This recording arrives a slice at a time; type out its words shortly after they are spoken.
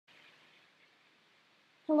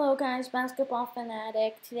Hello guys, Basketball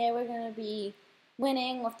Fanatic. Today we're going to be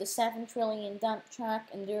winning with the 7 trillion dump truck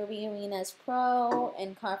in Derby Arenas Pro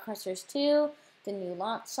and Car Crushers 2, the new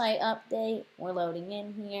launch site update. We're loading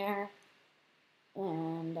in here.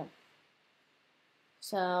 And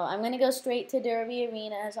so I'm going to go straight to Derby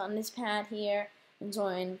Arenas on this pad here and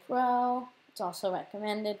join Pro. It's also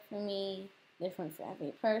recommended for me, different for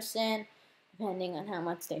every person, depending on how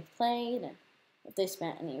much they've played and if they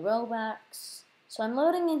spent any Robux. So I'm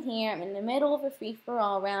loading in here. I'm in the middle of a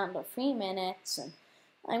free-for-all round of 3 minutes, and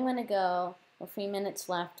I'm going to go with 3 minutes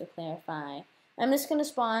left to clarify. I'm just going to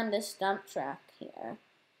spawn this dump truck here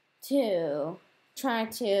to try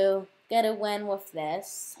to get a win with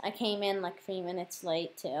this. I came in like 3 minutes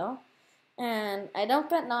late too, and I don't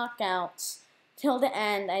get knockouts till the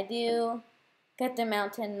end. I do get the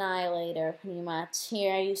Mountain Annihilator pretty much.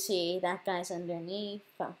 Here you see that guy's underneath.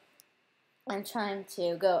 I'm trying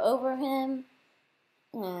to go over him.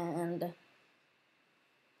 And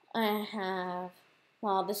I have,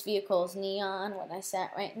 well, this vehicle is neon, what I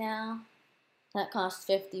set right now. That costs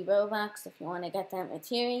 50 Robux if you want to get that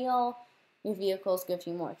material. Your vehicles give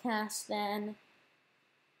you more cash then.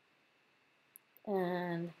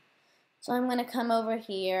 And so I'm going to come over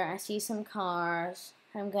here. I see some cars.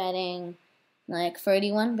 I'm getting like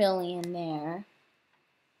 31 billion there.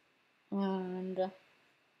 And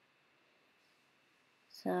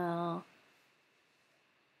so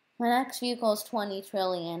my next vehicle is 20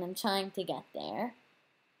 trillion. I'm trying to get there.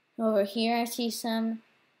 Over here I see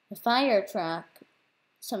a fire truck,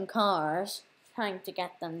 some cars, trying to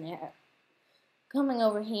get them there. Coming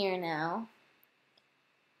over here now.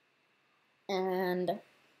 And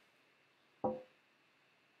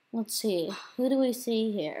let's see, who do we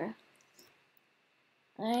see here?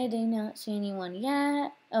 I do not see anyone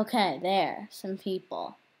yet. Okay, there, some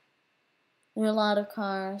people. There are a lot of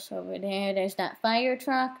cars over there. There's that fire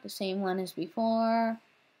truck, the same one as before.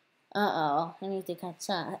 Uh-oh, I need to cut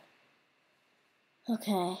that.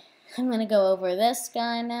 Okay, I'm going to go over this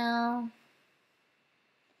guy now.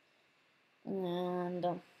 And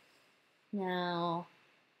now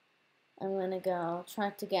I'm going to go try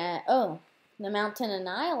to get, the Mountain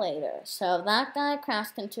Annihilator. So that guy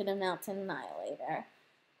crashed into the Mountain Annihilator.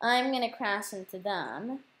 I'm going to crash into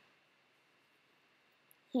them.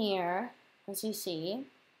 Here, as you see,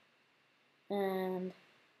 and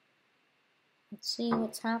let's see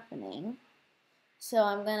what's happening. So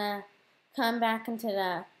I'm gonna come back into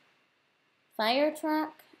the fire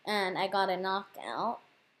truck, and I got a knockout.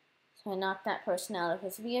 So I knocked that person out of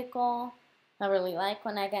his vehicle. I really like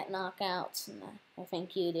when I get knockouts, and I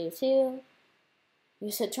think you do too.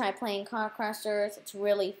 You should try playing Car Crushers. It's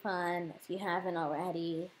really fun if you haven't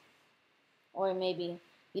already, or maybe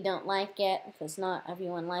you don't like it because not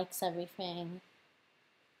everyone likes everything.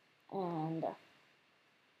 And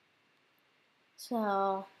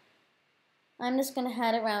so I'm just going to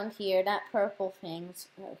head around here. That purple thing's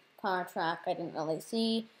a car truck I didn't really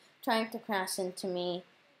see, trying to crash into me.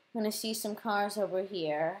 I'm going to see some cars over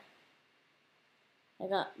here. I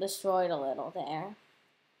got destroyed a little there.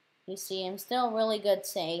 You see, I'm still really good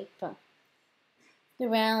safe. The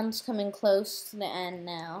round's coming close to the end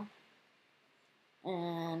now.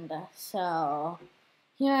 And so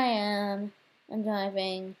here I am. I'm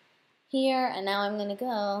driving here, and now I'm gonna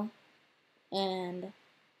go and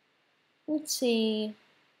let's see.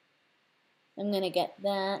 I'm gonna get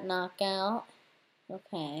that knockout.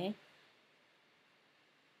 Okay.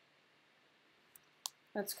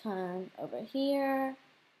 Let's come over here.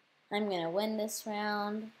 I'm gonna win this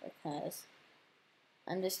round because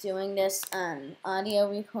I'm just doing this audio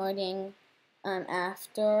recording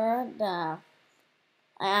after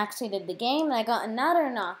I actually did the game, and I got another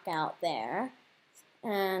knockout there.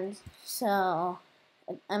 And so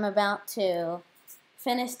I'm about to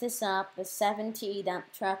finish this up, the 7T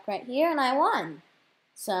dump truck right here, and I won.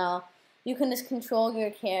 So you can just control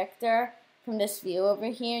your character from this view over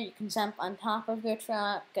here. You can jump on top of your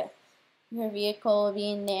truck. Your vehicle will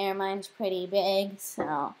be in there. Mine's pretty big.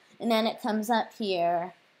 So, and then it comes up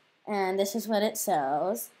here, and this is what it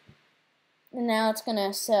shows. And now it's going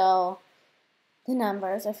to show the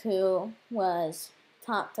numbers of who was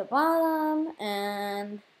top to bottom,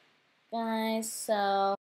 and guys, so